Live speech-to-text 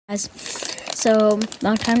Guys, so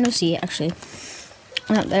long time no see, actually.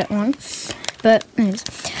 Not that long. But anyways,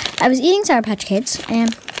 I was eating Sour Patch Kids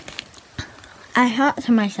and I thought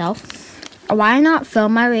to myself, why not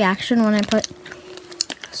film my reaction when I put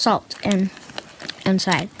salt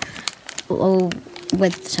inside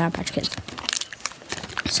with Sour Patch Kids.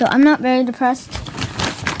 So I'm not very depressed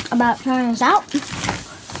about trying this out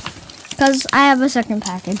because I have a second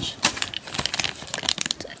package.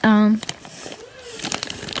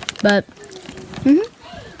 But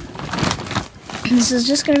this is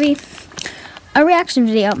just gonna be a reaction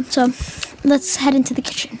video. So let's head into the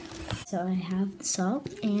kitchen. So I have the salt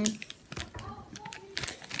and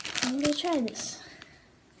I'm gonna try this.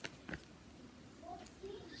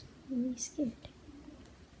 I'm really scared.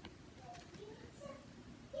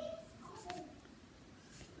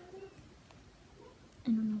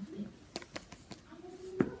 I don't know if they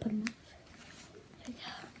put enough. There we go.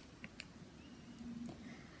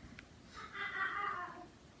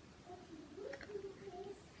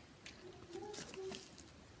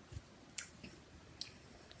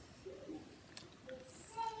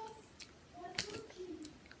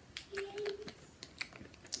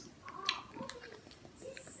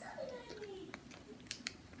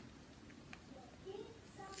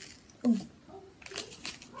 Ooh.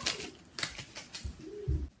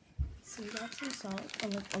 So we got some salt,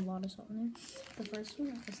 a lot of salt in there. The first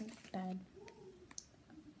one wasn't bad.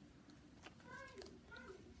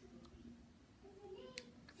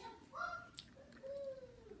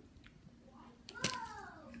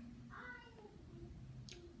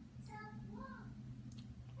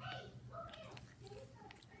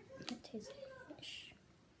 It tastes like fish.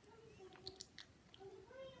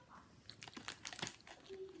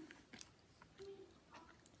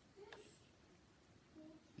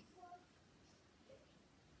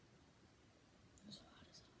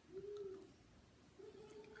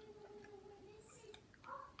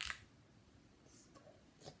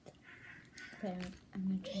 Okay, I'm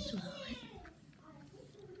gonna try to swallow it.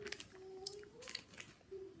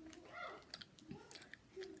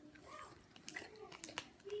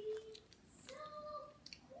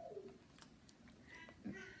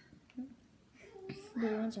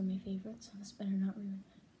 Blue ones are my favorite, so this better not ruin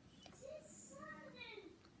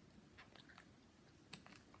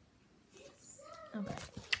it.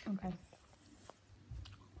 Okay.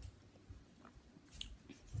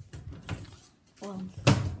 Well,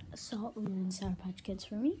 salt ruined Sour Patch Kids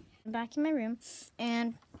for me. I'm back in my room,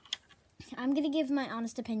 and I'm gonna give my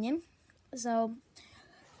honest opinion. So,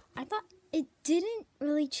 I thought it didn't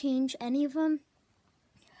really change any of them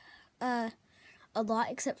a lot,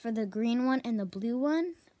 except for the green one and the blue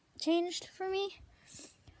one changed for me.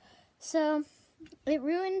 So, it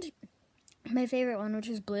ruined my favorite one, which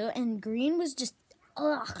was blue, and green was just,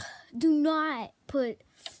 ugh. Do not put,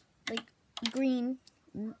 like, green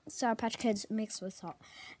Sour Patch Kids mixed with salt.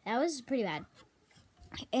 That was pretty bad.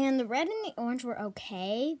 And the red and the orange were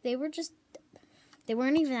okay. They weren't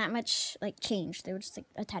even that much, like, changed. They were just, like,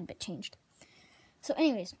 a tad bit changed. So,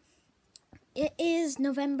 anyways, it's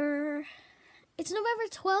November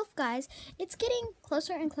 12th, guys. It's getting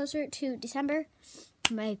closer and closer to December.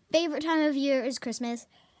 My favorite time of year is Christmas.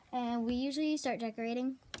 And we usually start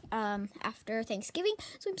decorating after Thanksgiving.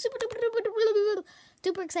 So I'm super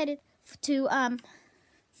excited to,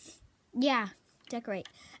 decorate.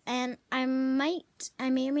 And I may or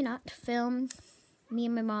may not film me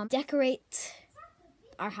and my mom decorate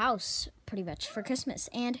our house pretty much for Christmas.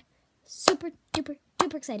 And super duper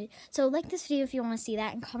excited. So like this video if you want to see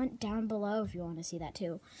that, and comment down below if you want to see that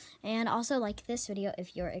too. And also like this video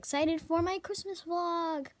if you're excited for my Christmas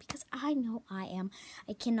vlog, because I know I am.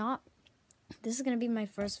 This is going to be my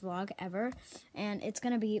first vlog ever, and it's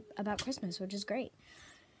going to be about Christmas, which is great.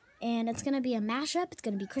 And it's going to be a mashup. It's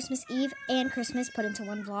going to be Christmas Eve and Christmas put into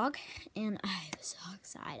one vlog, and I'm so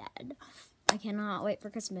excited. I cannot wait for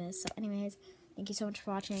Christmas. So anyways, thank you so much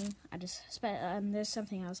for watching. There's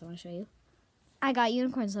something else I want to show you. I got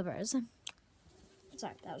unicorn slippers.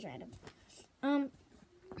 Sorry, that was random.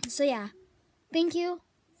 So yeah, thank you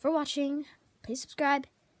for watching. Please subscribe.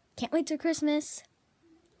 Can't wait till Christmas.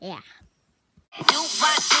 Yeah. Do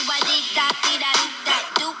what, do what, do what, do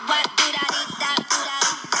what, do what,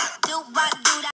 do what, do what.